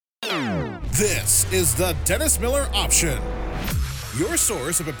This is the Dennis Miller Option, your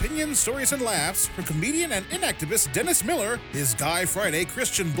source of opinions, stories, and laughs from comedian and inactivist Dennis Miller, his Guy Friday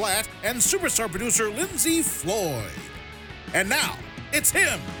Christian Blatt, and superstar producer Lindsay Floyd. And now, it's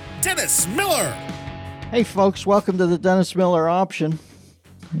him, Dennis Miller. Hey folks, welcome to the Dennis Miller Option.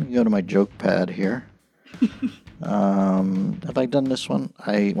 Let me go to my joke pad here. Have I done this one?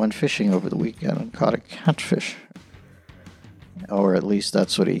 I went fishing over the weekend and caught a catfish. Or at least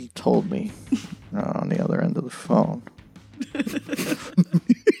that's what he told me on the other end of the phone.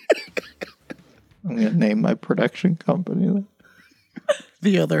 I'm going to name my production company.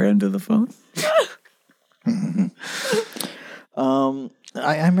 The other end of the phone?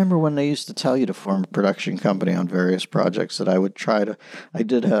 I remember when they used to tell you to form a production company on various projects that I would try to,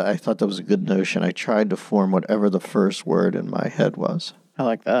 I thought that was a good notion. I tried to form whatever the first word in my head was. I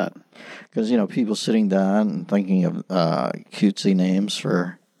like that. Because, people sitting down and thinking of cutesy names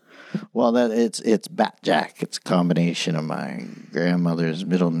for, it's Bat Jack. It's a combination of my grandmother's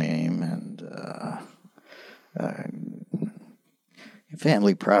middle name and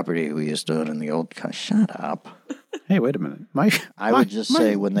family property we used to own in the old... Shut up. Hey, wait a minute. I would just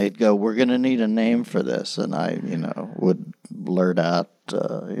say when they'd go, we're going to need a name for this. And I, would blurt out,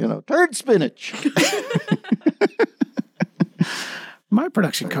 turd spinach. My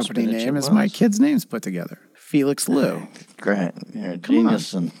production company name is my kids' names put together. Felix Lou. Great. You're a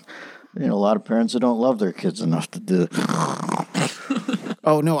genius. And, a lot of parents who don't love their kids enough to do it.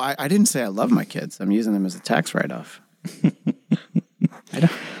 Oh, no, I didn't say I love my kids. I'm using them as a tax write-off.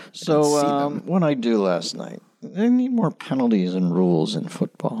 What I do last night, they need more penalties and rules in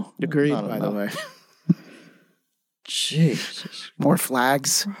football. Agreed, by the way. Jesus. More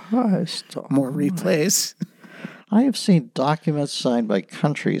flags. Christ. More replays. I have seen documents signed by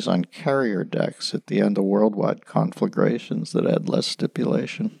countries on carrier decks at the end of worldwide conflagrations that had less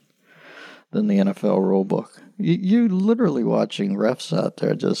stipulation than the NFL rulebook. You literally watching refs out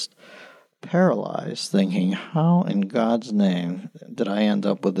there just paralyzed, thinking, how in God's name did I end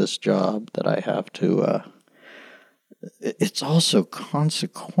up with this job that I have to... It's also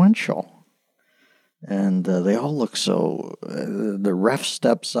consequential. And they all look so... the ref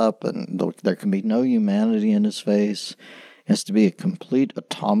steps up and there can be no humanity in his face. He has to be a complete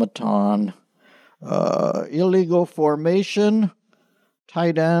automaton. Illegal formation.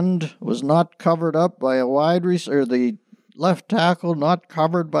 Tight end was not covered up by a wide receiver. The left tackle not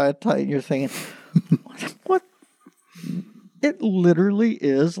covered by a tight... You're thinking, what? It literally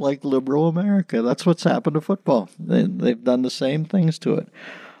is like liberal America. That's what's happened to football. They've done the same things to it.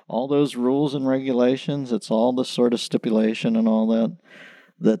 All those rules and regulations, it's all the sort of stipulation and all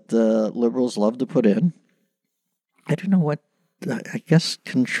that liberals love to put in. I don't know what, I guess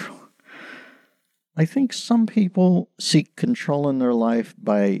control. I think some people seek control in their life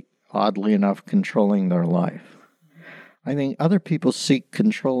by, oddly enough, controlling their life. I think other people seek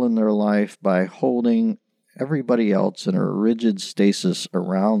control in their life by holding everybody else in a rigid stasis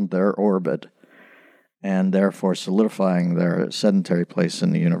around their orbit and therefore solidifying their sedentary place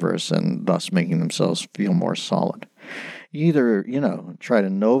in the universe and thus making themselves feel more solid. You either, try to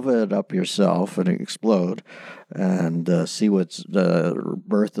nova it up yourself and explode and see what's the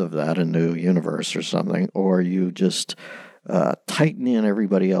birth of that, a new universe or something, or you just tighten in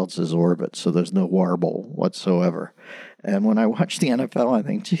everybody else's orbit so there's no warble whatsoever. And when I watch the NFL, I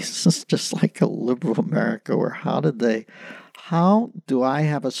think, Jesus, it's just like a liberal America where how do I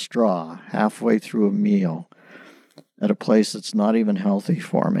have a straw halfway through a meal at a place that's not even healthy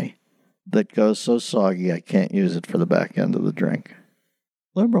for me that goes so soggy I can't use it for the back end of the drink?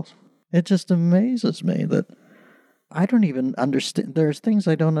 Liberals. It just amazes me that I don't even understand. There's things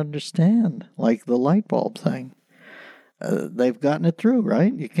I don't understand, like the light bulb thing. They've gotten it through,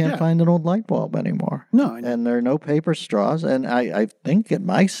 right? You can't find an old light bulb anymore. No. And there are no paper straws. And I think in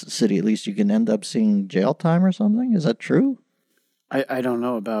my city, at least, you can end up seeing jail time or something. Is that true? I don't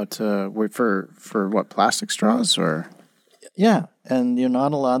know about, for what, plastic straws or? Yeah, and you're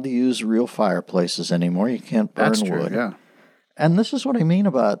not allowed to use real fireplaces anymore. You can't burn That's true, wood. Yeah. And this is what I mean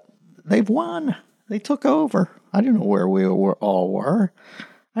about, they've won. They took over. I don't know where we all were.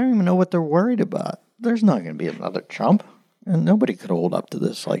 I don't even know what they're worried about. There's not going to be another Trump, and nobody could hold up to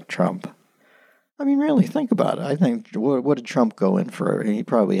this like Trump. I mean, really, think about it. I think, what did Trump go in for? He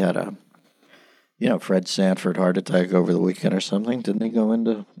probably had a, Fred Sanford heart attack over the weekend or something. Didn't he go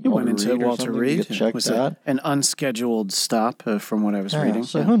into Walter Reed? Checked was out? An unscheduled stop from what I was reading.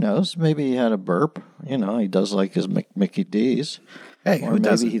 So who knows? Maybe he had a burp. He does like his Mickey D's. Hey, or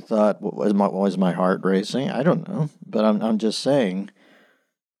maybe he thought, was my heart racing? I don't know. But I'm just saying,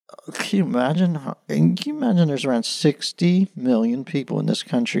 Can you imagine? There's around 60 million people in this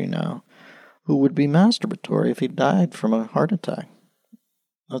country now who would be masturbatory if he died from a heart attack.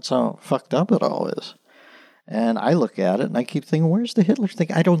 That's how fucked up it all is. And I look at it and I keep thinking, where's the Hitler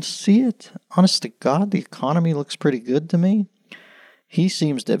thing? I don't see it. Honest to God, the economy looks pretty good to me. He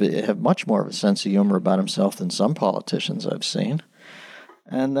seems to have much more of a sense of humor about himself than some politicians I've seen.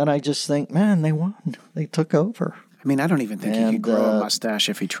 And then I just think, man, they won. They took over. I mean, I don't even think he could grow a mustache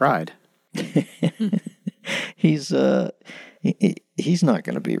if he tried. He's not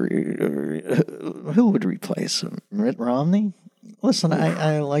going to be... who would replace him? Mitt Romney? Listen,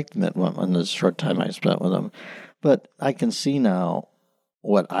 I liked Mitt in the short time I spent with him, but I can see now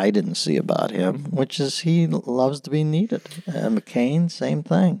what I didn't see about him, which is he loves to be needed. McCain, same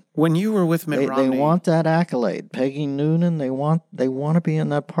thing. When you were with Mitt Romney... They want that accolade. Peggy Noonan, they want to be in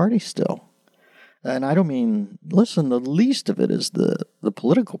that party still. And I don't mean, listen, the least of it is the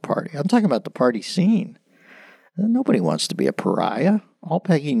political party. I'm talking about the party scene. Nobody wants to be a pariah. All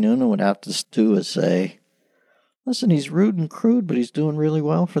Peggy Noonan would have to do is say, listen, he's rude and crude, but he's doing really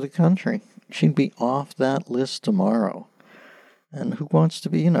well for the country. She'd be off that list tomorrow. And who wants to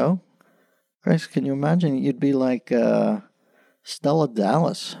be, Christ, can you imagine? You'd be like Stella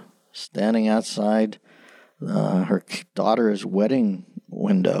Dallas standing outside her daughter's wedding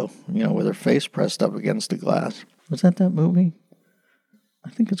window, with her face pressed up against the glass. Was that movie? I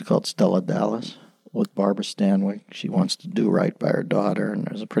think it's called Stella Dallas with Barbara Stanwyck. She wants to do right by her daughter, and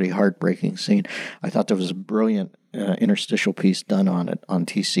there's a pretty heartbreaking scene. I thought there was a brilliant interstitial piece done on it on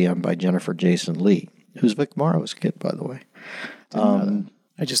TCM by Jennifer Jason Leigh, who's Vic Morrow's kid, by the way.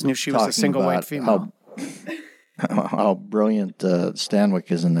 I just knew she was a single white female. How brilliant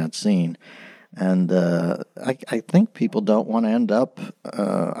Stanwyck is in that scene. And I think people don't want to end up,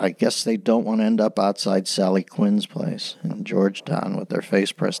 I guess they don't want to end up outside Sally Quinn's place in Georgetown with their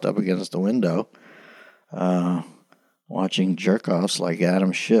face pressed up against the window, watching jerk-offs like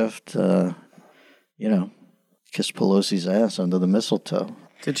Adam Schiff, kiss Pelosi's ass under the mistletoe.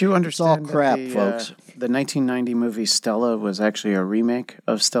 Did you understand it's all crap, that folks. The 1990 movie Stella was actually a remake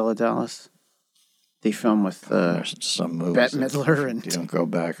of Stella Dallas? The film with some movies Bette Midler and... You don't go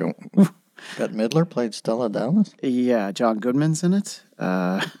back. Bette Midler played Stella Dallas? Yeah, John Goodman's in it.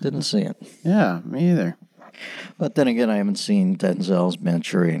 Didn't see it. Yeah, me either. But then again, I haven't seen Denzel's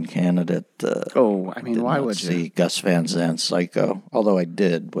Manchurian Candidate. Why would you? See Gus Van Sant's Psycho, although I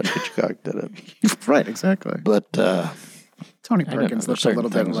did when Hitchcock did it. Right, exactly. But Tony Perkins looks a little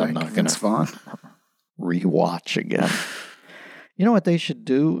bit like Vince Vaughn. Rewatch again. You know what they should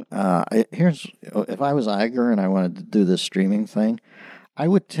do? If I was Iger and I wanted to do this streaming thing, I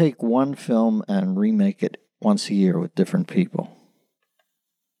would take one film and remake it once a year with different people.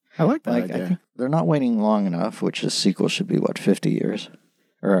 I like that idea. I think they're not waiting long enough, which the sequel should be, 50 years?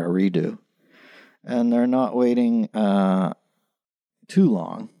 Or a redo. And they're not waiting too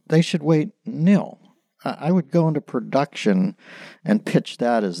long. They should wait nil. I would go into production and pitch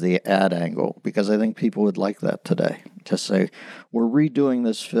that as the ad angle, because I think people would like that today. Just say, we're redoing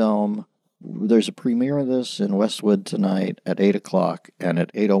this film. There's a premiere of this in Westwood tonight at 8 o'clock, and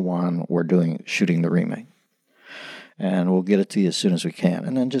at 8:01 we're shooting the remake. And we'll get it to you as soon as we can,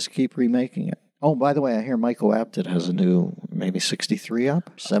 and then just keep remaking it. Oh, by the way, I hear Michael Apted has a new, maybe 63 up,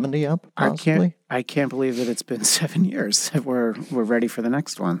 70 up, possibly. I can't believe that it's been 7 years. We're ready for the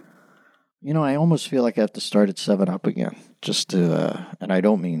next one. I almost feel like I have to start at 7 Up again, just to, and I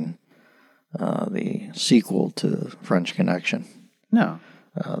don't mean the sequel to French Connection. No.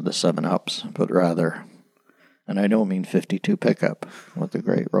 The 7 Ups, but rather, and I don't mean 52 Pickup with the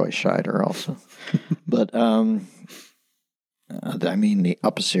great Roy Scheider also, but I mean the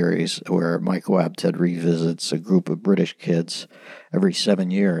Up series where Michael Apted revisits a group of British kids every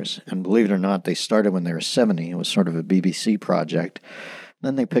 7 years. And believe it or not, they started when they were 70. It was sort of a BBC project.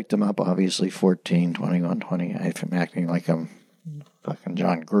 Then they picked them up, obviously, 14, 21, 20. I'm acting like I'm fucking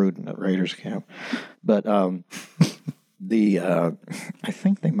John Gruden at Raiders camp. But I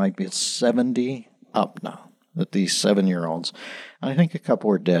think they might be at 70 up now, that these 7-year-olds. I think a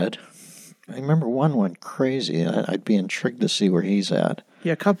couple are dead. I remember one went crazy. I'd be intrigued to see where he's at.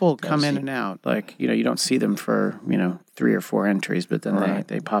 Yeah, a couple come in and out. Like, you don't see them for, 3 or 4 entries, but then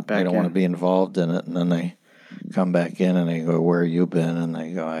they pop back in. They don't want to be involved in it, and then they come back in and they go, where you been? And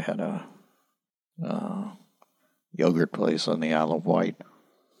they go, I had a yogurt place on the Isle of Wight.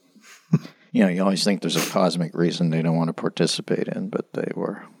 You always think there's a cosmic reason they don't want to participate in, but they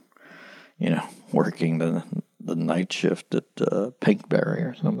were, working the night shift at Pinkberry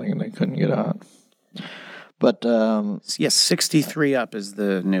or something, and they couldn't get out. But, yes, 63 Up is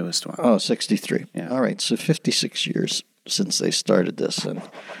the newest one. Oh, 63. Yeah. All right, so 56 years. since they started this, and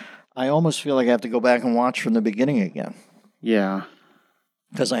I almost feel like I have to go back and watch from the beginning again. Yeah.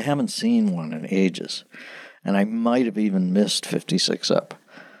 Because I haven't seen one in ages, and I might have even missed 56 Up.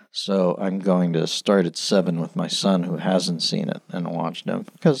 So I'm going to start at 7 with my son who hasn't seen it and watch them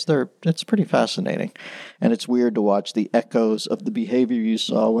because it's pretty fascinating. And it's weird to watch the echoes of the behavior you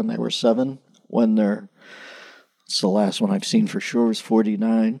saw when they were 7, it's the last one I've seen for sure was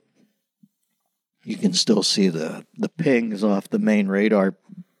 49. You can still see the pings off the main radar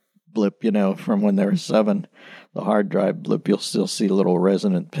blip, from when they were 7. The hard drive blip, you'll still see little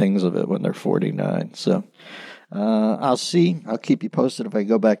resonant pings of it when they're 49. So I'll see. I'll keep you posted if I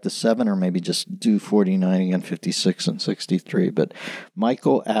go back to 7 or maybe just do 49 again, 56 and 63. But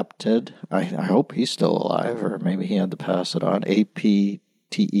Michael Apted, I hope he's still alive, or maybe he had to pass it on.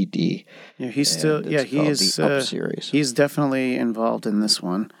 APTED. Yeah, he's still. Yeah, he is. The Up series. He's definitely involved in this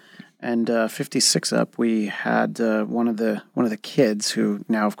one. And 56 Up, we had one of the kids who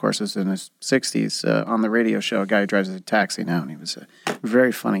now, of course, is in his 60s on the radio show. A guy who drives a taxi now, and he was a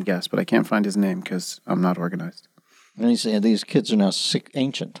very funny guest. But I can't find his name because I'm not organized. And he said these kids are now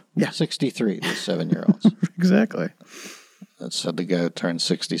ancient. Yeah, 63. These 7-year-olds. Exactly. That's the guy who turned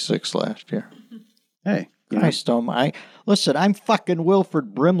 66 last year. Hey, listen. I'm fucking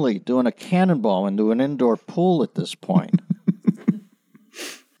Wilford Brimley doing a cannonball into an indoor pool at this point.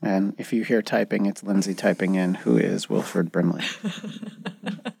 And if you hear typing, it's Lindsay typing in, who is Wilford Brimley.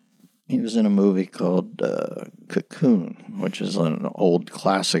 He was in a movie called Cocoon, which is an old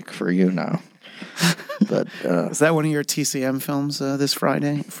classic for you now. But is that one of your TCM films this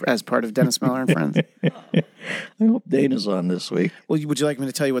Friday as part of Dennis Miller and Friends? I hope Dana's on this week. Well, would you like me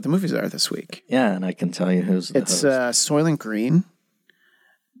to tell you what the movies are this week? Yeah, and I can tell you who's the host. Soylent Green.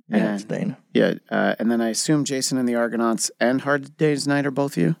 Yeah, it's Dana. Yeah, and then I assume Jason and the Argonauts and Hard Day's Night are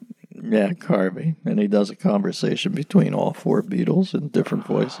both you? Yeah, Carvey. And he does a conversation between all 4 Beatles in different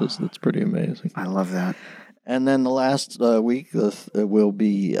voices. That's pretty amazing. I love that. And then the last week will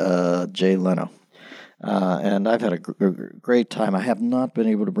be Jay Leno. And I've had a great time. I have not been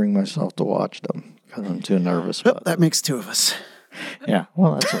able to bring myself to watch them because I'm too nervous about that makes 2 of us. Yeah,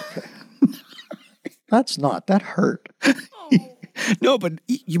 well, that's okay. That hurt. No, but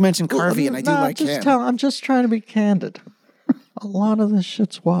you mentioned Carvey, and I do like him. I'm just trying to be candid. A lot of this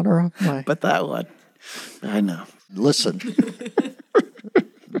shit's water off my... But that one, I know. Listen.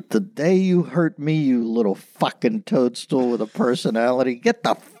 The day you hurt me, you little fucking toadstool with a personality, get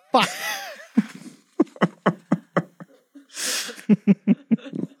the fuck...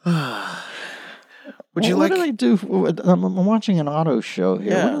 What do they do? I'm watching an auto show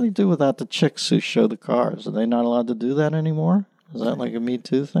here. Yeah. What do they do without the chicks who show the cars? Are they not allowed to do that anymore? Is that like a Me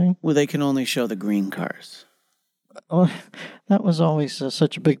Too thing? Well, they can only show the green cars. Oh, that was always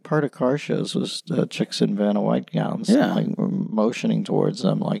such a big part of car shows was chicks in Vanna White gowns. Yeah. Like motioning towards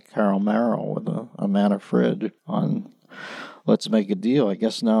them like Carol Merrill with a Manfred on Let's Make a Deal. I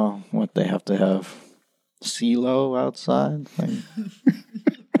guess now they have to have Cee-Lo outside?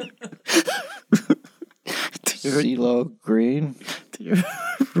 Cee-Lo green. Do you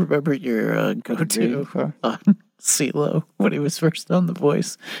remember your go-to on Cee-Lo when he was first on The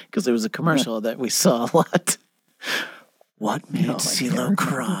Voice? Because there was a commercial that we saw a lot. What made Cee-Lo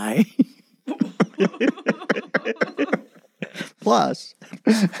cry? Plus,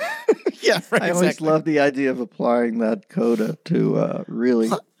 yeah, right, I always love the idea of applying that coda to really...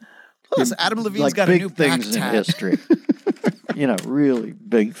 Plus, Adam Levine's got a new back things in history. Really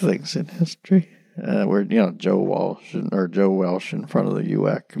big things in history. Where, Joe Welsh in front of the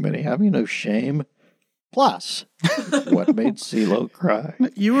UAC committee. Have you no shame? Plus, what made Cee-Lo cry?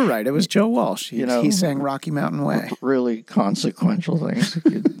 You were right. It was Joe Walsh. He sang Rocky Mountain Way. Really consequential things.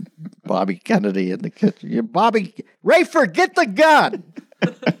 Bobby Kennedy in the kitchen. Rayford, get the gun!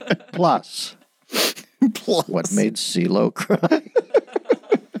 Plus, what made Cee-Lo cry?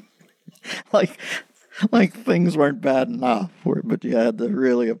 Like things weren't bad enough, but you had to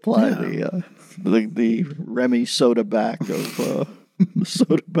really apply the Remy soda back of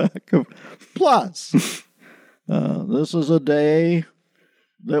plus. This is a day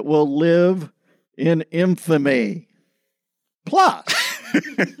that will live in infamy. Plus,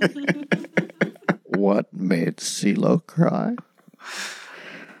 what made Cee-Lo cry?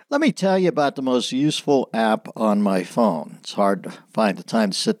 Let me tell you about the most useful app on my phone. It's hard to find the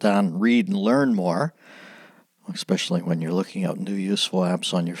time to sit down and read and learn more, especially when you're looking up new useful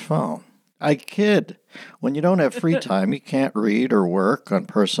apps on your phone. I kid. When you don't have free time, you can't read or work on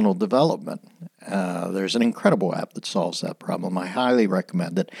personal development. There's an incredible app that solves that problem. I highly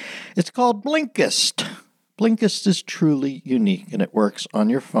recommend it. It's called Blinkist. Blinkist is truly unique, and it works on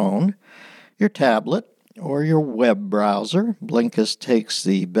your phone, your tablet, or your web browser. Blinkist takes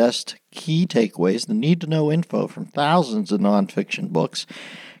the best key takeaways, the need-to-know info from thousands of nonfiction books,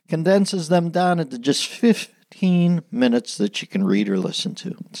 condenses them down into just 15 minutes that you can read or listen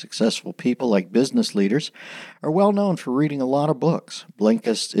to. Successful people like business leaders are well known for reading a lot of books.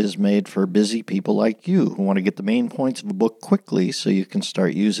 Blinkist is made for busy people like you who want to get the main points of a book quickly so you can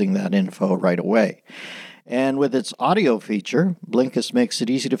start using that info right away. And with its audio feature, Blinkist makes it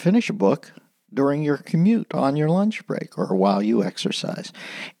easy to finish a book during your commute, on your lunch break, or while you exercise.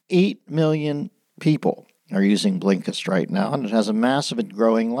 8 million people are using Blinkist right now, and it has a massive and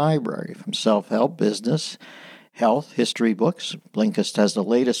growing library from self-help, business, health, history books. Blinkist has the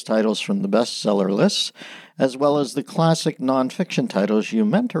latest titles from the bestseller lists, as well as the classic nonfiction titles you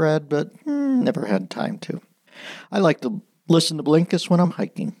meant to read but never had time to. I like to listen to Blinkist when I'm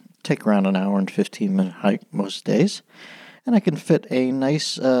hiking. Take around an hour and 15-minute hike most days. And I can fit a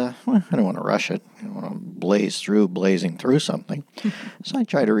nice, I don't want to rush it. I don't want to blazing through something. So I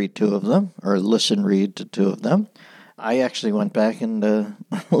try to read two of them, or read to two of them. I actually went back and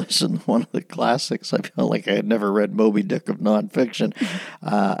listened to one of the classics. I felt like I had never read Moby Dick of nonfiction.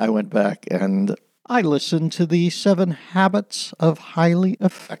 I went back and I listened to the 7 Habits of Highly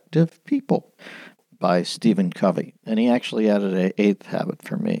Effective People by Stephen Covey. And he actually added an 8th habit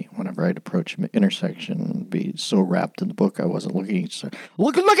for me whenever I'd approach an intersection and be so wrapped in the book I wasn't looking.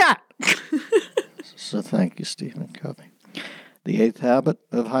 Look at! So thank you, Stephen Covey. The 8th habit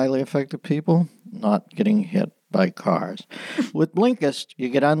of highly effective people, not getting hit by cars. With Blinkist, you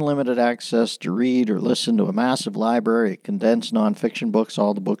get unlimited access to read or listen to a massive library of condensed nonfiction books,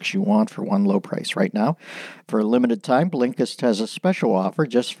 all the books you want for one low price. Right now, for a limited time, Blinkist has a special offer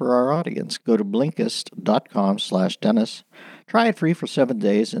just for our audience. Go to Blinkist.com/Dennis. Try it free for 7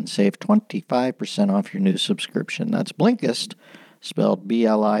 days and save 25% off your new subscription. That's Blinkist, spelled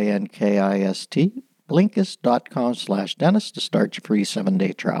Blinkist. Blinkist.com/Dennis to start your free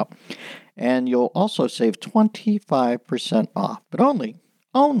 7-day trial. And you'll also save 25% off, but only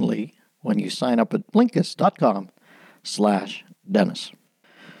when you sign up at Blinkist.com/Dennis.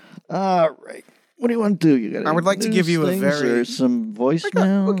 All right. What do you want to do? I would like to give you a very... some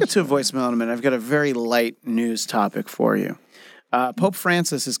voicemails? We'll get to a voicemail in a minute. I've got a very light news topic for you. Pope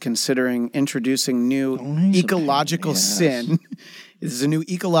Francis is considering introducing new ecological sin. This is a new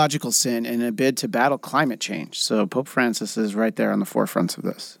ecological sin in a bid to battle climate change. So Pope Francis is right there on the forefront of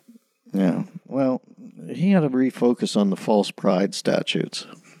this. Yeah, well, he had to refocus on the false pride statutes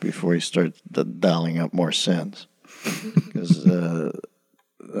before he starts dialing up more sins. Because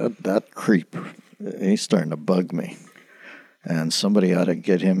that creep, he's starting to bug me. And somebody ought to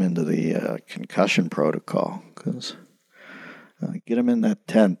get him into the concussion protocol. Because get him in that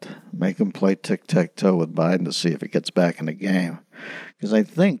tent, make him play tic-tac-toe with Biden to see if he gets back in the game. Because I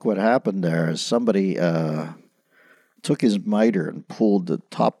think what happened there is somebody... took his miter and pulled the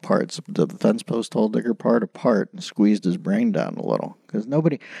top parts of the fence post hole digger part apart and squeezed his brain down a little. Because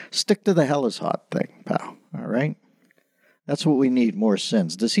stick to the hell is hot thing, pal. All right? That's what we need, more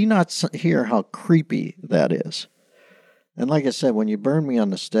sins. Does he not hear how creepy that is? And like I said, when you burn me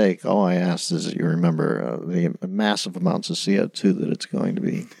on the stake, all I ask is that you remember the massive amounts of CO2 that it's going to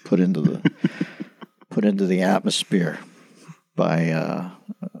be put into the atmosphere by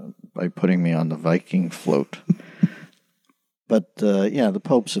putting me on the Viking float. But, the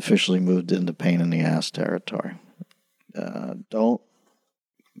Pope's officially moved into pain-in-the-ass territory. Don't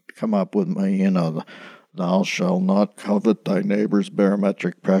come up with thou shalt not covet thy neighbor's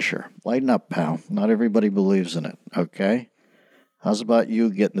barometric pressure. Lighten up, pal. Not everybody believes in it, okay? How's about you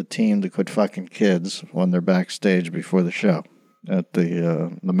getting the team to quit fucking kids when they're backstage before the show at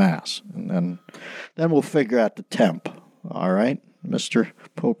the Mass? And then we'll figure out the temp, all right, Mr.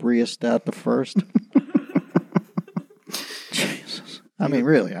 Pope Rheostat the First? Jesus. I mean,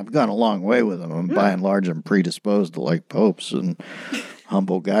 really, I've gone a long way with them. By and large, I'm predisposed to like popes and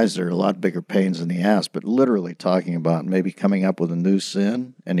humble guys that are a lot bigger pains in the ass, but literally talking about maybe coming up with a new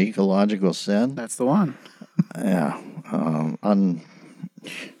sin, an ecological sin. That's the one. Yeah.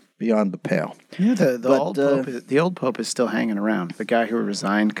 Beyond the pale. Yeah, the old pope is still hanging around. The guy who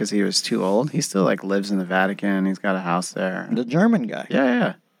resigned because he was too old, he still lives in the Vatican. He's got a house there. The German guy.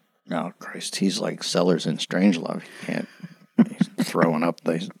 Yeah. Oh, Christ, he's like Sellers in Strangelove. He's throwing up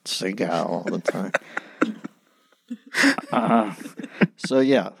the cigar all the time.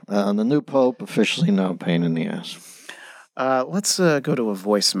 The new pope officially no pain in the ass. Let's go to a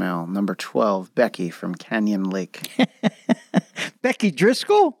voicemail. Number 12, Becky from Canyon Lake. Becky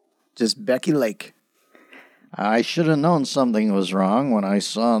Driscoll? Just Becky Lake. I should have known something was wrong when I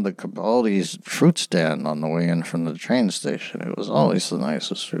saw the Capaldi's fruit stand on the way in from the train station. It was always the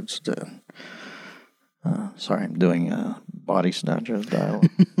nicest fruit stand. Sorry, I'm doing body snatchers dialogue.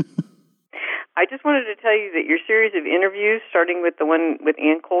 I just wanted to tell you that your series of interviews, starting with the one with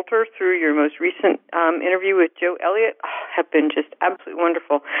Ann Coulter through your most recent interview with Joe Elliott, have been just absolutely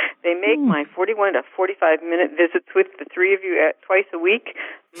wonderful. They make my 41 to 45-minute visits with the three of you twice a week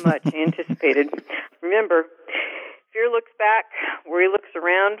much anticipated. Remember, fear looks back, worry looks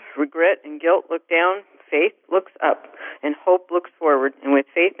around, regret and guilt look down, faith looks up, and hope looks forward. And with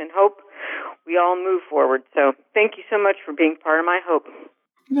faith and hope, we all move forward. So thank you so much for being part of my hope.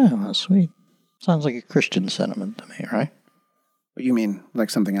 Yeah, that's sweet. Sounds like a Christian sentiment to me, right? What you mean,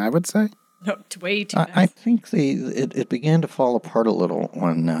 like something I would say? No, way too I think it began to fall apart a little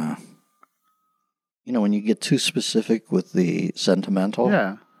when, when you get too specific with the sentimental.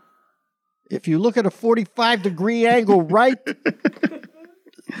 Yeah. If you look at a 45-degree angle right,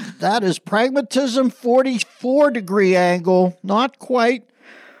 that is pragmatism. 44-degree angle, not quite.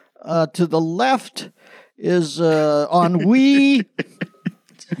 To the left is ennui.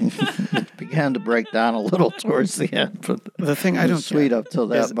 It began to break down a little towards the end, but the thing I don't sweet get up till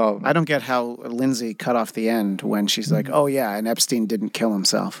that moment. I don't get how Lindsay cut off the end when she's like, "Oh yeah, and Epstein didn't kill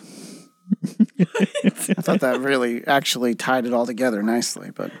himself." I thought that really actually tied it all together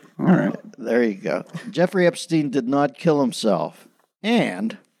nicely, but all right. There you go. Jeffrey Epstein did not kill himself,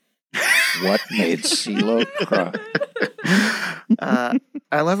 and what made Cee-Lo cry?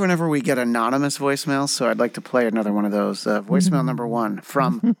 I love whenever we get anonymous voicemails, so I'd like to play another one of those. Voicemail number 1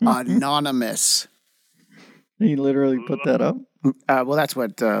 from Anonymous. He literally put that up? Well, that's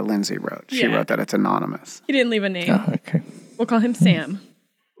what Lindsay wrote. She wrote that it's anonymous. He didn't leave a name. Oh, okay. We'll call him Sam.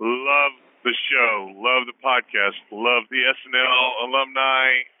 Love the show. Love the podcast. Love the SNL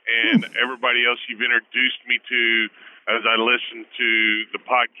alumni and everybody else you've introduced me to as I listen to the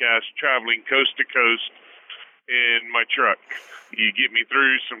podcast traveling coast to coast in my truck. You get me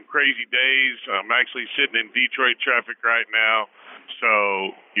through some crazy days. I'm actually sitting in Detroit traffic right now,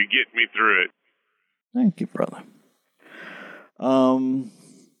 so you get me through it. Thank you, brother.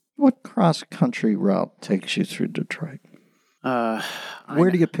 What cross-country route takes you through Detroit?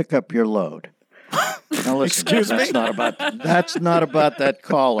 Where do you pick up your load? Now listen, that's not about that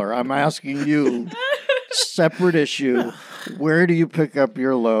caller. I'm asking you, separate issue. Where do you pick up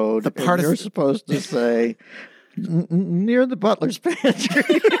your load? The part you're supposed to say near the butler's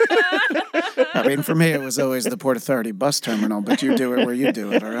pantry. I mean, for me, it was always the Port Authority bus terminal, but you do it where you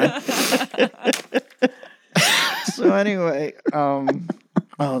do it, all right? So anyway,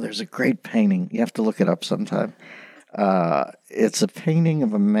 there's a great painting. You have to look it up sometime. It's a painting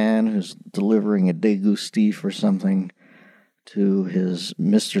of a man who's delivering a degustif or something to his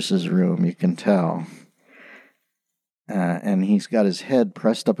mistress's room, you can tell. And he's got his head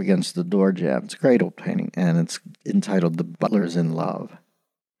pressed up against the door jamb. It's a great old painting, and it's entitled "The Butler's in Love."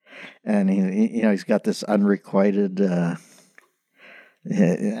 And he's got this unrequited. I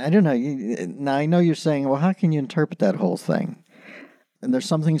don't know. Now I know you're saying, well, how can you interpret that whole thing? And there's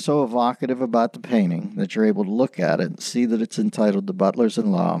something so evocative about the painting that you're able to look at it and see that it's entitled "The Butler's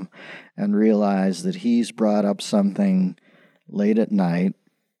in Love," and realize that he's brought up something late at night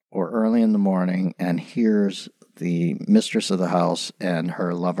or early in the morning, and hears the mistress of the house and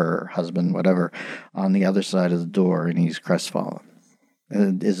her lover, husband, whatever, on the other side of the door, and he's crestfallen.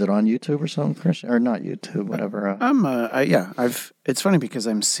 Is it on YouTube or something, Chris? Or not YouTube, whatever? It's funny because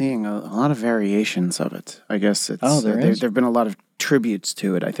I'm seeing a lot of variations of it. I guess it's... There've been a lot of tributes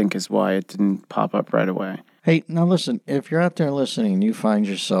to it, I think, is why it didn't pop up right away. Hey, now listen, if you're out there listening and you find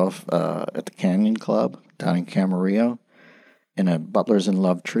yourself at the Canyon Club down in Camarillo in a Butler's in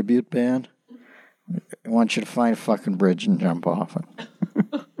Love tribute band, I want you to find a fucking bridge and jump off it.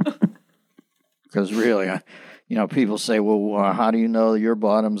 Because really, people say, well, how do you know your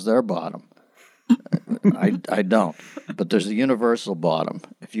bottom's their bottom? I don't. But there's a universal bottom.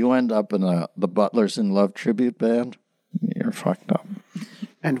 If you end up in the Butler's in Love tribute band, you're fucked up.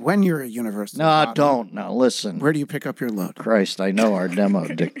 And when you're a universal bottom, don't. Now, listen. Where do you pick up your load? Christ, I know our demo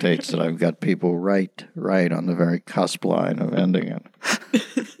dictates that I've got people right on the very cusp line of ending it.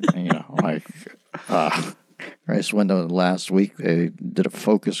 Christ, window last week, they did a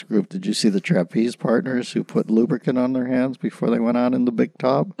focus group. Did you see the trapeze partners who put lubricant on their hands before they went out in the big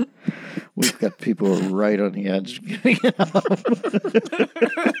tub? We've got people right on the edge getting it up.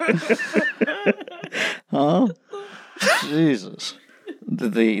 Huh? Jesus.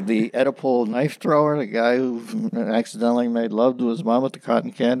 The Oedipal knife thrower, the guy who accidentally made love to his mom at the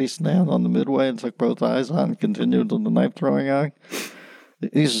cotton candy stand on the midway and took both eyes out and continued on the knife throwing act.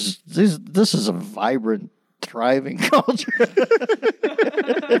 This is a vibrant, thriving culture.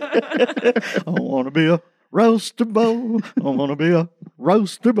 I want to be a roaster boat. I want to be a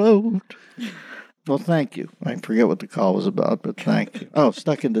roaster boat. Well, thank you. I forget what the call was about, but thank you. Oh,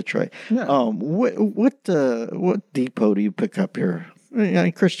 stuck in Detroit. Yeah. What depot do you pick up here?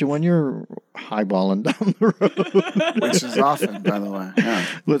 Christian, when you're highballing down the road, Which is often, by the way. Yeah.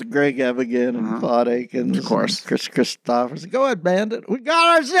 with Greg Evigan and Claude Akins, Of course. and Chris Christophers. Go ahead, Bandit. We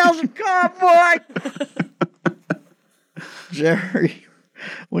got ourselves a car, boy. Jerry,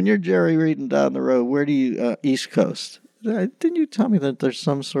 when you're jerry reading down the road, where do you East Coast? Didn't you tell me that there's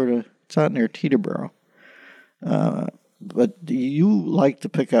some sort of it's out near Teterboro? But do you like to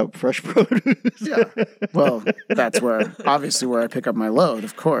pick up fresh produce? Yeah. Well, that's obviously where I pick up my load,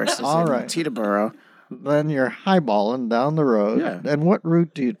 of course. All right. Teterboro. Then you're highballing down the road. Yeah. And what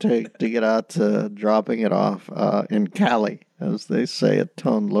route do you take to get out to dropping it off in Cali, as they say at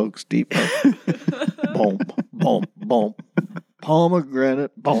Tone Lokes Depot? Boom, boom, boom.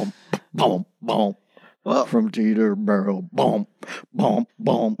 Pomegranate, boom, boom, boom. Well, From Teterboro, boom, boom,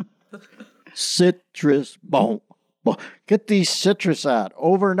 boom. Citrus, boom. Get these citrus out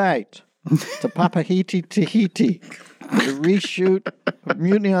overnight to Papahiti, Tahiti. To reshoot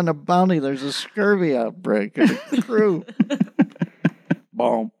Mutiny on the Bounty, there's a scurvy outbreak in the crew.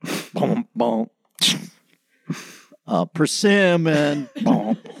 Boom, boom, boom. Persimmon,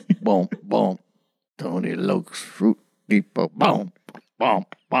 boom, boom, boom. Tony Lokes Fruit Depot, boom, boom,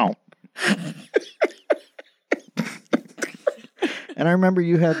 boom. And I remember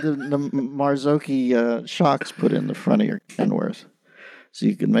you had the Marzocchi shocks put in the front of your Kenworth, so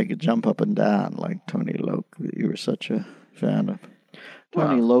you could make it jump up and down like Tony Loco that you were such a fan of.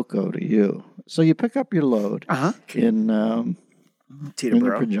 Tony Loco to you. So you pick up your load in your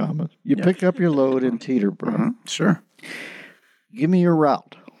Teterboro. pajamas. You pick up your load in Teterboro. Sure. Give me your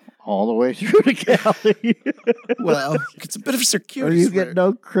route all the way through to Cali. Well, it's a bit of a Or circuitous you route. get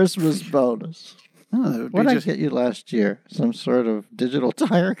no Christmas bonus. Oh, that would What be did I just... get you last year? Some sort of digital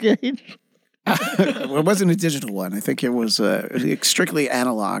tire gauge? Well, it wasn't a digital one. I think it was strictly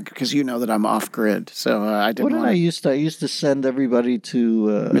analog because you know that I'm off grid, so I didn't. What did I used to? I used to send everybody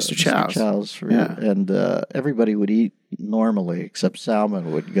to Mr. Chow's. for, Yeah. and everybody would eat normally except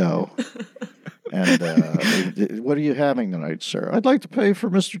Salmon would go. And what are you having tonight, sir? I'd like to pay for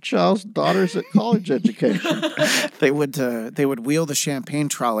Mr. Chow's daughter's college education. They would wheel the champagne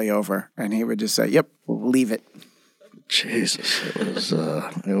trolley over, and he would just say, "Yep, we'll leave it." Jesus,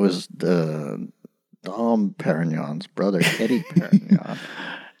 it was Dom Perignon's brother, Eddie Perignon.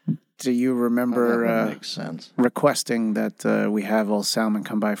 Do you That remember makes sense. requesting that we have old Salmon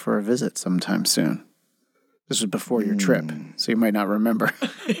come by for a visit sometime soon? This was before your trip, so you might not remember.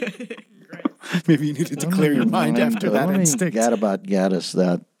 Maybe you needed to clear your mind after that instinct. Gaddis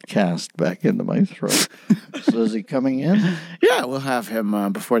that cast back into my throat. So is he coming in? Yeah, we'll have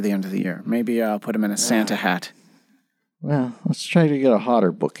him before the end of the year. Maybe I'll put him in a Santa hat. Well, let's try to get a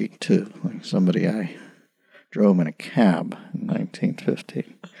hotter booking, too. Like somebody I drove in a cab in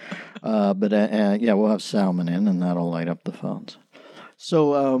 1950. Yeah, we'll have Salmon in, and that'll light up the phones.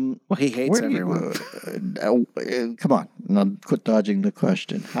 So, Well, he hates everyone. Come on, now quit dodging the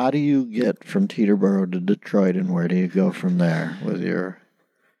question. How do you get from Teterboro to Detroit, and where do you go from there with your...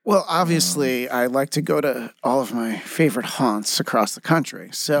 Well, obviously, I like to go to all of my favorite haunts across the country.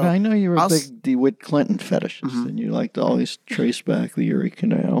 So I know you're a big DeWitt Clinton fetishist, and you like to always trace back the Erie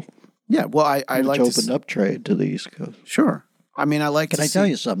Canal. Yeah, well, I like which to... opened up trade to the East Coast. Sure. I mean, I like Can to I tell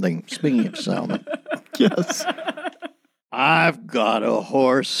you something? Speaking of Salmon. Yes. I've got a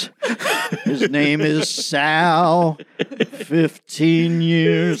horse. His name is Sal. 15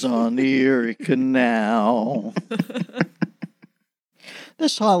 years on the Erie Canal.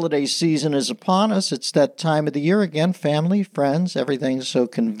 This holiday season is upon us. It's that time of the year again. Family, friends, everything's so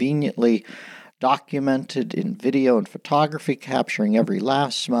conveniently documented in video and photography, capturing every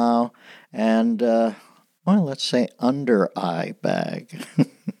laugh, smile, and, let's say under-eye bag.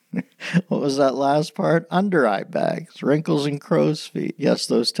 What was that last part? Under-eye bags, wrinkles and crow's feet. Yes,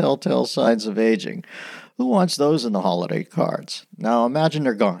 those telltale signs of aging. Who wants those in the holiday cards? Now imagine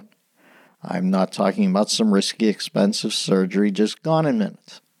they're gone. I'm not talking about some risky, expensive surgery, just gone in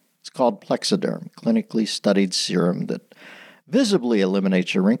minutes. It's called Plexiderm, clinically studied serum that visibly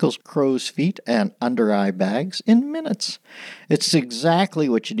eliminates your wrinkles, crow's feet, and under-eye bags in minutes. It's exactly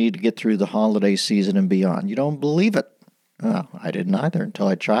what you need to get through the holiday season and beyond. You don't believe it? Well, I didn't either until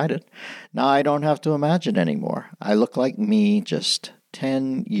I tried it. Now I don't have to imagine anymore. I look like me, just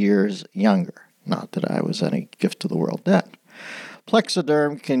 10 years younger. Not that I was any gift to the world then.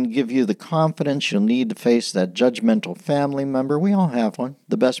 Plexiderm can give you the confidence you'll need to face that judgmental family member. We all have one.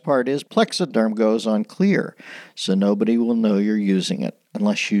 The best part is Plexiderm goes on clear, so nobody will know you're using it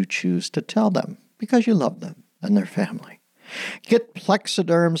unless you choose to tell them, because you love them and their family. Get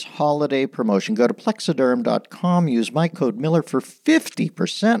Plexiderm's holiday promotion. Go to plexiderm.com. Use my code Miller for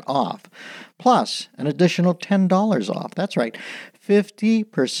 50% off, plus an additional $10 off. That's right,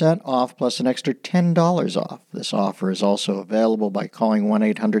 50% off plus an extra $10 off. This offer is also available by calling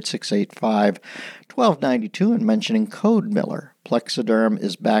 1-800-685-1292 and mentioning code Miller. Plexiderm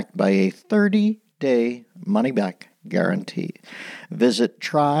is backed by a 30-day money-back guarantee. Visit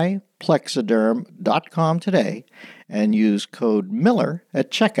tryplexiderm.com today and use code Miller at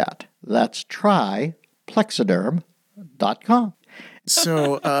checkout. That's tryplexiderm.com.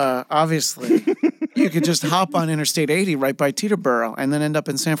 So, obviously, you could just hop on Interstate 80 right by Teterboro and then end up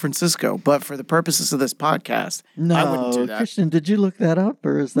in San Francisco. But for the purposes of this podcast, I wouldn't do that. Christian, did you look that up,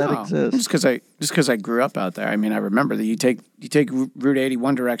 or does that No, exist? Just because I grew up out there. I mean, I remember that you take Route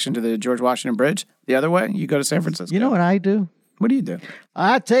 81 direction to the George Washington Bridge. The other way, you go to San Francisco. You know what I do? What do you do?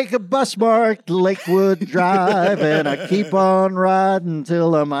 I take a bus marked Lakewood Drive and I keep on riding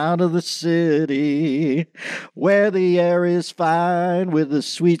till I'm out of the city, where the air is fine with the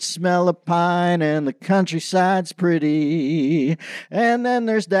sweet smell of pine and the countryside's pretty. And then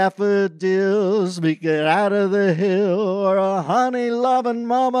there's daffodils speaking out of the hill, or a honey-loving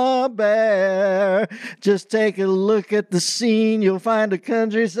mama bear. Just take a look at the scene, you'll find the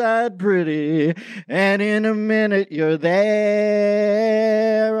countryside pretty, and in a minute you're there.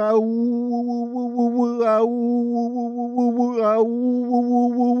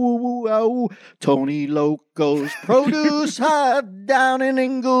 Tony Loco's Produce Hut down in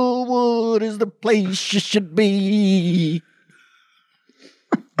Inglewood is the place you should be.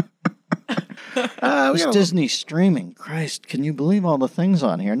 This Disney streaming, Christ, can you believe all the things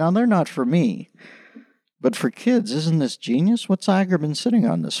on here? Now, they're not for me, but for kids. Isn't this genius? What's Iger been sitting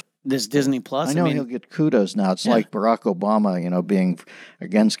on this? This Disney Plus? I know he'll get kudos now. It's like Barack Obama, being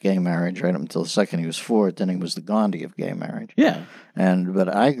against gay marriage right up until the second he was for it. Then he was the Gandhi of gay marriage. Yeah. But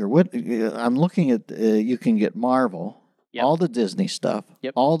Iger, I'm looking at, you can get Marvel, all the Disney stuff,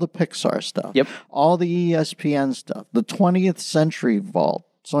 all the Pixar stuff, all the ESPN stuff, the 20th Century Vault,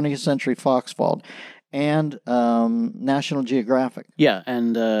 20th Century Fox Vault, and National Geographic. Yeah,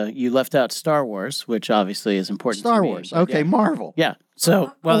 and you left out Star Wars, which obviously is important Star to me. Wars, okay, Marvel. Yeah.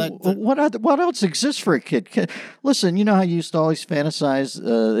 So, what else exists for a kid? Listen, you know how you used to always fantasize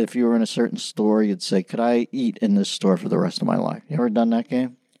if you were in a certain store, you'd say, could I eat in this store for the rest of my life? You ever done that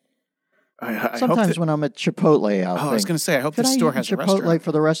game? Sometimes when I'm at Chipotle out there. I was going to say, I hope the store has a restaurant. Chipotle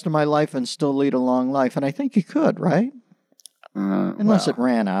for the rest of my life and still lead a long life? And I think you could, right? Unless it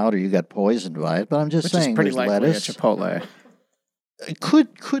ran out or you got poisoned by it. But I'm just saying, pretty there's likely lettuce. at Chipotle.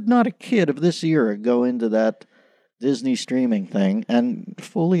 Could not a kid of this era go into that Disney streaming thing and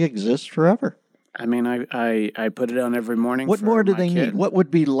fully exist forever? I mean, I put it on every morning. What for more do my they kid. need? What would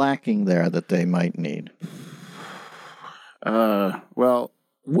be lacking there that they might need? Well,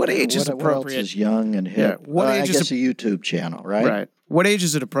 what age is appropriate? What else is young and hip? Yeah, I guess a YouTube channel, right? Right. What age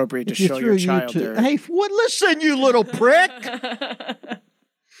is it appropriate to show your child their... Hey, listen, you little prick!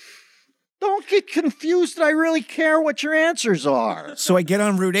 Don't get confused that I really care what your answers are. So I get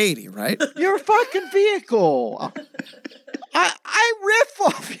on Route 80, right? You're a fucking vehicle. I riff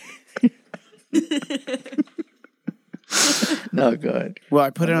off you. No, good. Well,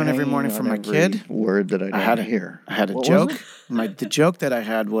 I put it on every morning for my kid. Word that I didn't hear. I had a joke. The joke that I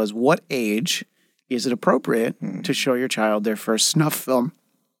had was, what age is it appropriate to show your child their first snuff film?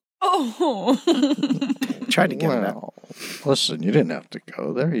 Oh. Tried to get it out. Listen, you didn't have to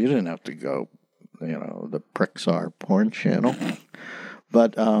go there. You didn't have to go, the Pixar porn channel.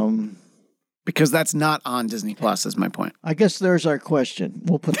 But because that's not on Disney Plus, is my point. I guess there's our question.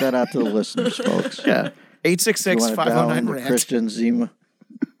 We'll put that out to the listeners, folks. Yeah. 866-509-RANT. Christian Zima.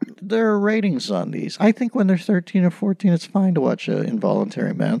 There are ratings on these. I think when they're 13 or 14, it's fine to watch an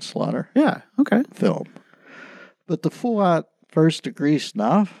involuntary manslaughter film. But the full-out first-degree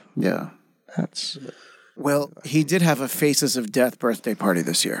snuff? Yeah. That's... Well, he did have a Faces of Death birthday party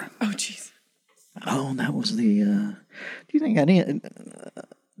this year. Oh, jeez. Oh, that was the... Do you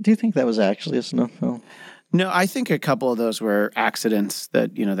think that was actually a snuff film? No, I think a couple of those were accidents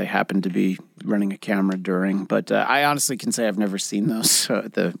that, they happened to be running a camera during. But I honestly can say I've never seen those.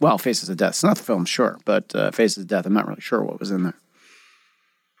 Faces of Death. Snuff film, sure. But Faces of Death, I'm not really sure what was in there.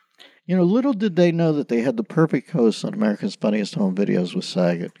 Little did they know that they had the perfect host on America's Funniest Home Videos with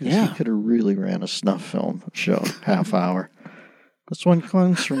Saget. Yeah. He could have really ran a snuff film show, half hour. This one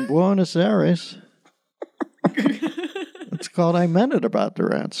comes from Buenos Aires. It's called I Meant It About the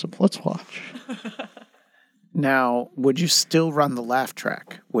Ransom. Let's watch. Now, would you still run the laugh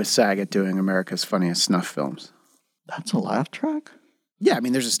track with Saget doing America's Funniest Snuff Films? That's a laugh track? Yeah, I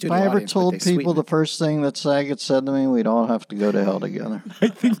mean, there's a If studio I ever audience, told but they people the sweeten first thing that Saget said to me, we'd all have to go to hell together. it. I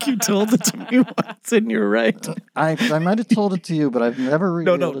think you told it to me once, and you're right. I might have told it to you, but I've never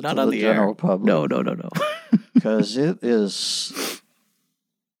revealed it not to on the the general air. public. No. Because it is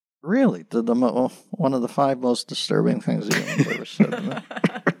really one of the 5 most disturbing things anyone's ever said to me.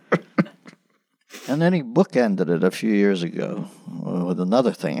 And then he bookended it a few years ago with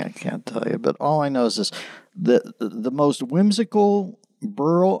another thing I can't tell you. But all I know is this: the most whimsical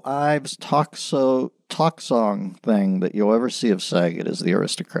Burl Ives talk song thing that you'll ever see of Saget is The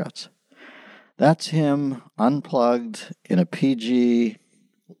Aristocrats. That's him unplugged in a PG,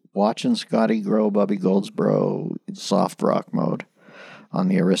 watching Scotty Grow, Bubby Goldsboro, soft rock mode on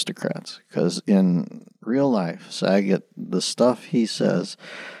The Aristocrats. Because in real life, Saget, the stuff he says,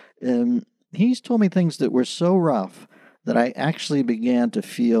 he's told me things that were so rough that I actually began to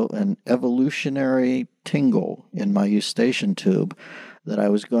feel an evolutionary tingle in my eustachian tube that I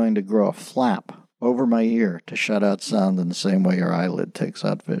was going to grow a flap over my ear to shut out sound in the same way your eyelid takes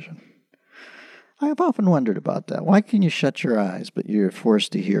out vision. I have often wondered about that. Why can you shut your eyes, but you're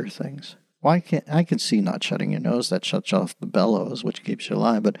forced to hear things? Why can't I can see not shutting your nose? That shuts off the bellows, which keeps you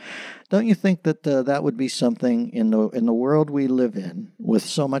alive. But don't you think that that would be something in the world we live in, with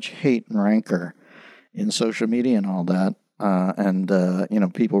so much hate and rancor in social media and all that,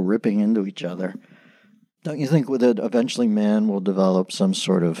 and people ripping into each other? Don't you think with it, eventually man will develop some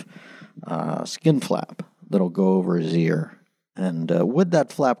sort of skin flap that'll go over his ear? And would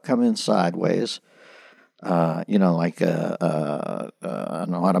that flap come in sideways? Like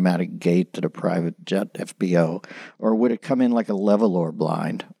an automatic gate to the private jet FBO? Or would it come in like a leveler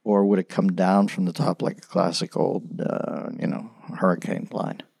blind? Or would it come down from the top like a classic old, hurricane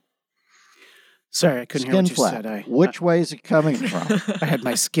blind? Sorry, I couldn't hear what you said. Which way is it coming from? I had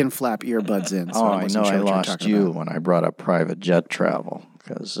my skin flap earbuds in. So I know I lost you about. when I brought up private jet travel.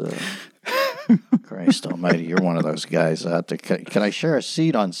 Because, Christ almighty, you're one of those guys out there. Can I share a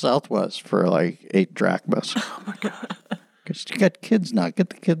seat on Southwest for like 8 drachmas? Oh, my God. Because you got kids now. Get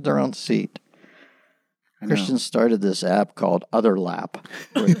the kid their own seat. Christian started this app called Other Lap,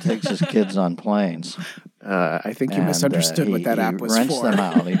 where he takes his kids on planes. I think you misunderstood what that app was for. He rents them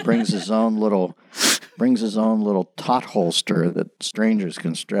out. He brings his own little tot holster that strangers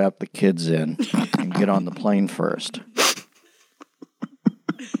can strap the kids in and get on the plane first.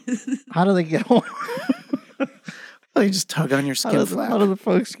 How do they get home? Well, you just tug on your skin flap. How do the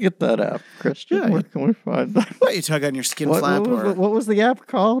folks get that app, Christian? Yeah, Where can we find that? Well, you tug on your skin flap. What was the app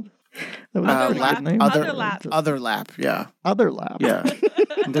called? That was Other a Lap. good name. Other Lap. Other Lap, yeah. Other Lap. Yeah.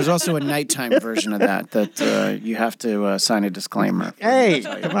 There's also a nighttime version of that you have to sign a disclaimer. Hey,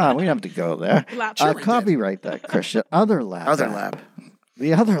 come on. We don't have to go there. Lap. Copyright that, Christian. Other Lap. Other Lap.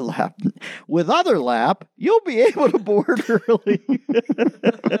 The Other Lap. With Other Lap, you'll be able to board early.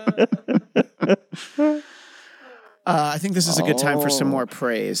 I think this is a good time for some more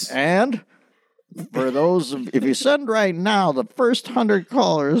praise. And for those, if you send right now, the first 100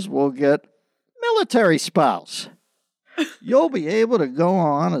 callers will get military spouse. You'll be able to go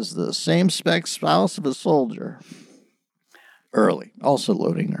on as the same spec spouse of a soldier. Early. Also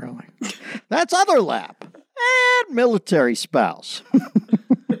loading early. That's Other Lap. And military spouse.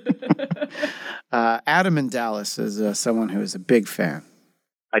 Adam in Dallas is someone who is a big fan.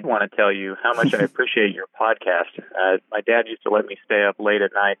 I want to tell you how much I appreciate your podcast. My dad used to let me stay up late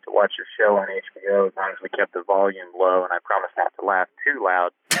at night to watch your show on HBO as long as we kept the volume low, and I promised not to laugh too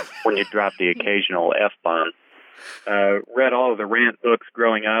loud when you drop the occasional F-bomb. Read all of the rant books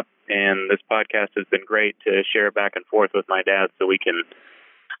growing up, and this podcast has been great to share back and forth with my dad so we can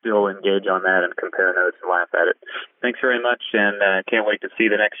still engage on that and compare notes and laugh at it. Thanks very much, and can't wait to see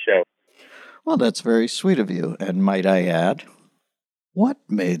the next show. Well, that's very sweet of you. And might I add, what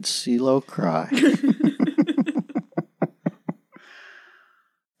made Cee-Lo cry?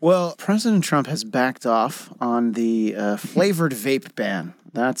 Well, President Trump has backed off on the flavored vape ban.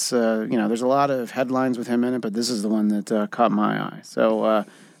 That's, there's a lot of headlines with him in it, but this is the one that caught my eye. So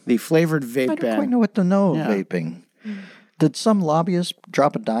the flavored vape ban. I don't quite know what to know of vaping. Did some lobbyists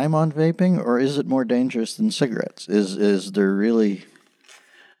drop a dime on vaping, or is it more dangerous than cigarettes? Is there really...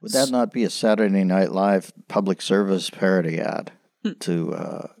 Would that not be a Saturday Night Live public service parody ad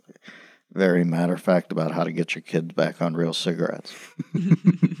to very matter of fact about how to get your kids back on real cigarettes?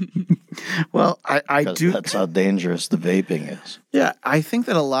 Well, I do. That's how dangerous the vaping is. Yeah, I think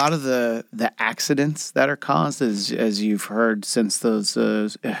that a lot of the accidents that are caused, as you've heard since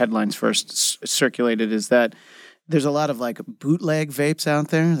those headlines first circulated, is that there's a lot of like bootleg vapes out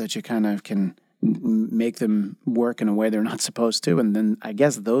there that you kind of can make them work in a way they're not supposed to. And then I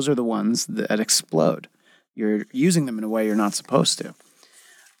guess those are the ones that explode. You're using them in a way you're not supposed to.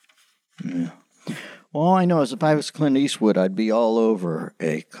 Yeah. Well, all I know is if I was Clint Eastwood, I'd be all over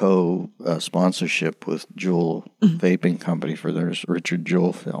a co-sponsorship with Juul Vaping Company for their Richard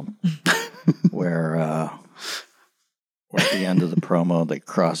Juul film, where at the end of the promo they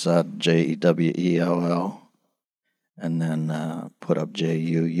cross out JEWELL and then put up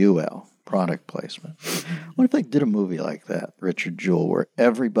JUUL, product placement. What if they did a movie like that, Richard Juul, where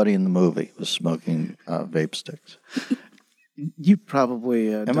everybody in the movie was smoking vape sticks? You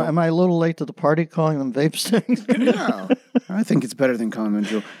probably Am I a little late to the party calling them vape sticks? No, I think it's better than calling them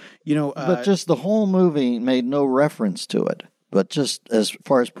Juul. You know, but just the whole movie made no reference to it. But just as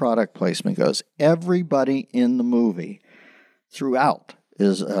far as product placement goes, everybody in the movie throughout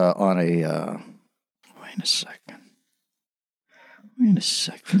is on a. Wait a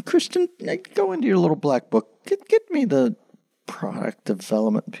second, Christian. Go into your little black book. Get me the product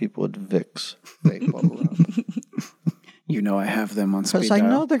development people at Vicks Vape. You know I have them on speed dial. Because I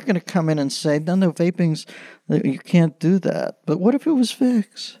know they're going to come in and say, no, vaping's, you can't do that. But what if it was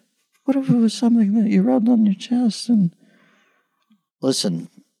Vicks? What if it was something that you rubbed on your chest? And listen,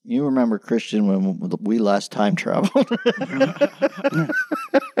 you remember, Christian, when we last time traveled?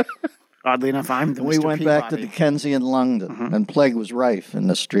 Oddly enough, I'm the We Mr. went Peabody. back to Dickensian in London, and plague was rife in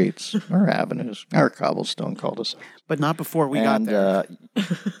the streets, our avenues, our cobblestone cul-de-sacs. But not before we got there.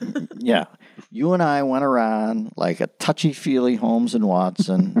 Yeah. You and I went around like a touchy-feely Holmes and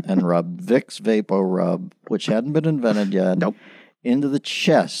Watson and rubbed Vicks Vapo Rub, which hadn't been invented yet, into the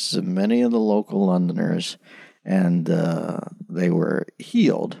chests of many of the local Londoners, and they were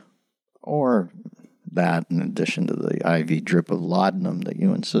healed, or that in addition to the IV drip of laudanum that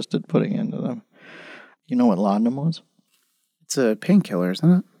you insisted putting into them. You know what laudanum was? It's a painkiller,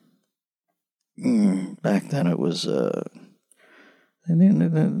 isn't it? Back then it was, I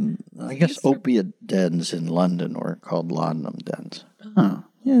guess opiate dens in London were called laudanum dens. Oh.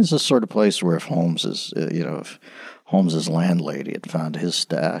 Yeah, it's the sort of place where if Holmes's landlady had found his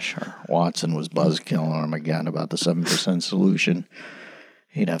stash, or Watson was buzzkilling him again about the 7% solution,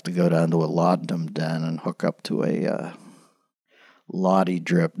 he'd have to go down to a laudanum den and hook up to a Lottie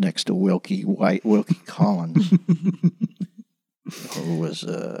drip next to Wilkie Collins, who was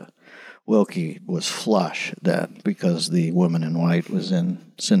Wilkie was flush then because the Woman in White was in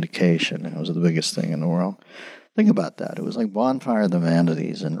syndication. It was the biggest thing in the world. Think about that. It was like Bonfire of the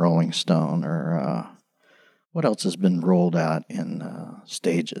Vanities and Rolling Stone, or what else has been rolled out in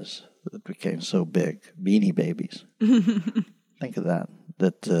stages that became so big? Beanie Babies. Think of that.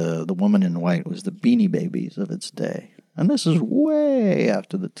 That the Woman in White was the Beanie Babies of its day. And this is way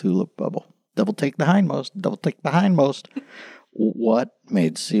after the tulip bubble. Double take the hindmost. Double take the hindmost. What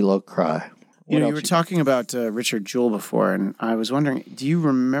made Cee-Lo cry? You were talking about Richard Juul before, and I was wondering, do you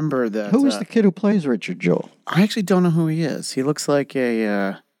remember that? Who is the kid who plays Richard Juul? I actually don't know who he is. He looks like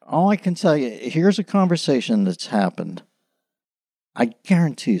a... All I can tell you, here's a conversation that's happened, I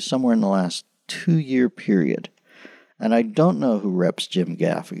guarantee you, somewhere in the last 2-year period. And I don't know who reps Jim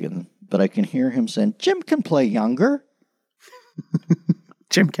Gaffigan, but I can hear him saying, Jim can play younger.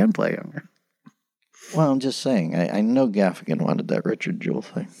 Jim can play younger. Well, I'm just saying, I know Gaffigan wanted that Richard Juul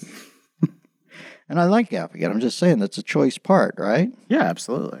thing. And I like Gaffigan. I'm just saying that's a choice part, right? Yeah,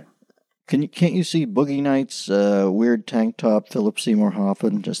 absolutely. Can't you see Boogie Nights' weird tank top, Philip Seymour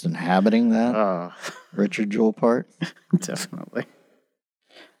Hoffman, just inhabiting that Richard Juul part? Definitely.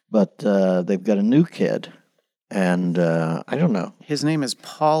 But they've got a new kid, and I don't know. His name is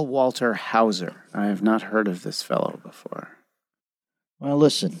Paul Walter Hauser. I have not heard of this fellow before. Well,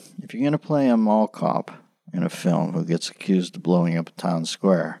 listen, if you're going to play a mall cop in a film who gets accused of blowing up a town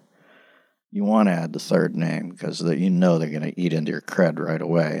square, you want to add the third name because you know they're going to eat into your cred right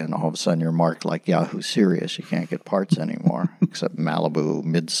away, and all of a sudden you're marked like Yahoo Serious. You can't get parts anymore except Malibu,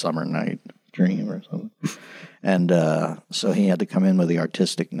 Midsummer Night Dream or something. And so he had to come in with the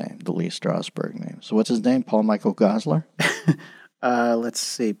artistic name, the Lee Strasberg name. So what's his name? Paul Michael Goslar? Let's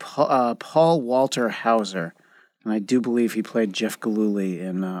see. Paul Walter Hauser. And I do believe he played Jeff Gillooly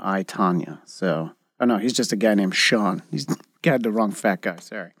in I, Tonya. So, no, he's just a guy named Sean. He's got the wrong fat guy.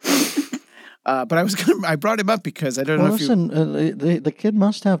 Sorry. But I brought him up because I don't know if the kid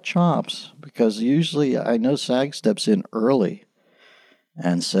must have chops, because usually I know SAG steps in early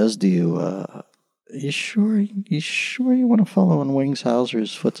and says to you, you sure you want to follow in Wings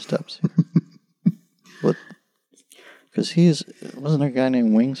Hauser's footsteps? Because wasn't there a guy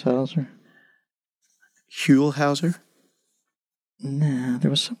named Wings Hauser? Huell Hauser? Nah,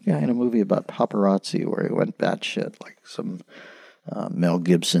 there was some guy in a movie about paparazzi where he went batshit, like some Mel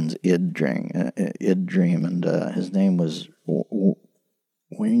Gibson's id dream, and his name was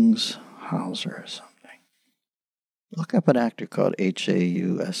Wings Hauser or something. Look up an actor called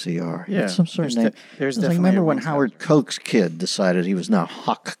Hauser. Yeah, It's some sort of name. There's It's like, definitely remember a when Wings Howard Koch's kid decided he was now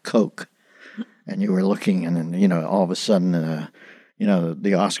Huck Koch, and you were looking, and then, all of a sudden, the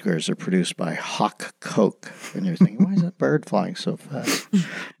Oscars are produced by Huck Koch, and you're thinking, why is that bird flying so fast?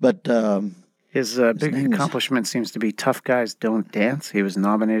 But his big accomplishment seems to be Tough Guys Don't Dance. He was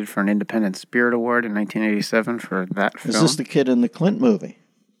nominated for an Independent Spirit Award in 1987 for that film. Is this the kid in the Clint movie?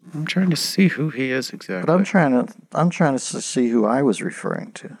 I'm trying to see who he is exactly. But I'm trying to see who I was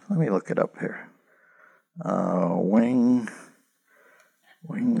referring to. Let me look it up here.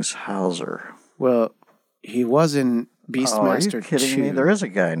 Wings Hauser. Well, he was in Beastmaster 2. Are you kidding me? There is a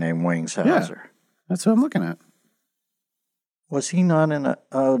guy named Wings Hauser. Yeah, that's what I'm looking at. Was he not in a...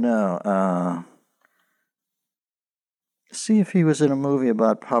 Oh, no. See if he was in a movie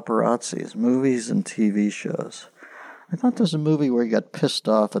about paparazzis, movies and TV shows. I thought there was a movie where he got pissed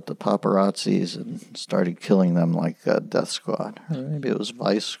off at the paparazzis and started killing them like Death Squad. Or maybe it was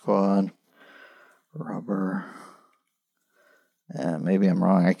Vice Squad, Rubber. Maybe I'm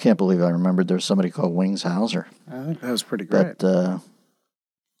wrong. I can't believe I remembered there was somebody called Wings Hauser. I think that was pretty great. But,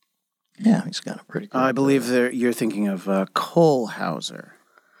 yeah, he's got a pretty good... I believe you're thinking of Cole Hauser.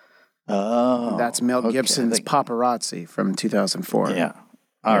 Oh. That's Mel Gibson's Paparazzi from 2004. Yeah.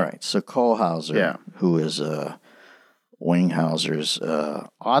 All right. So Cole Hauser, who is... Wing Hauser's,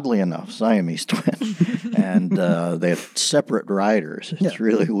 oddly enough, Siamese twin. And they have separate riders. It's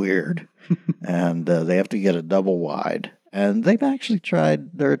really weird. And they have to get a double wide. And they've actually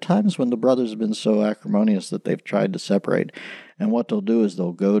tried, there are times when the brothers have been so acrimonious that they've tried to separate. And what they'll do is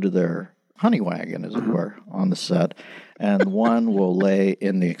they'll go to their honey wagon, as it were, on the set. And one will lay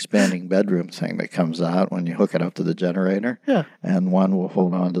in the expanding bedroom thing that comes out when you hook it up to the generator. Yeah. And one will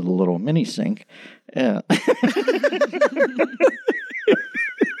hold on to the little mini sink. Yeah.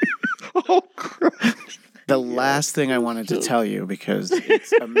 Oh, Christ. The last thing I wanted to tell you, because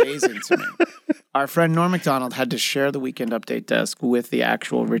it's amazing to me. Our friend Norm MacDonald had to share the Weekend Update desk with the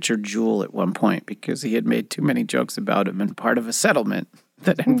actual Richard Jewell at one point because he had made too many jokes about him, and part of a settlement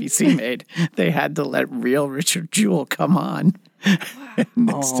that NBC made, they had to let real Richard Jewell come on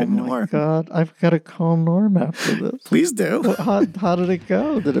next to Norm. Oh, my God. I've got to call Norm after this. Please do. How did it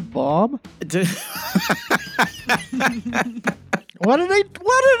go? Did it bomb? What did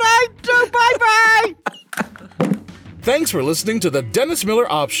I do? Bye-bye! Thanks for listening to the Dennis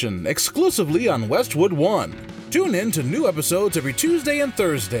Miller Option, exclusively on Westwood One. Tune in to new episodes every Tuesday and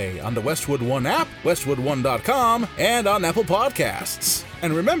Thursday on the Westwood One app, westwood1.com, and on Apple Podcasts.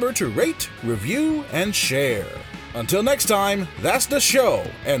 And remember to rate, review, and share. Until next time, that's the show,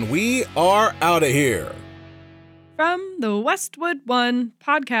 and we are out of here. From the Westwood One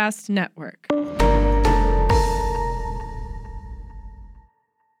Podcast Network.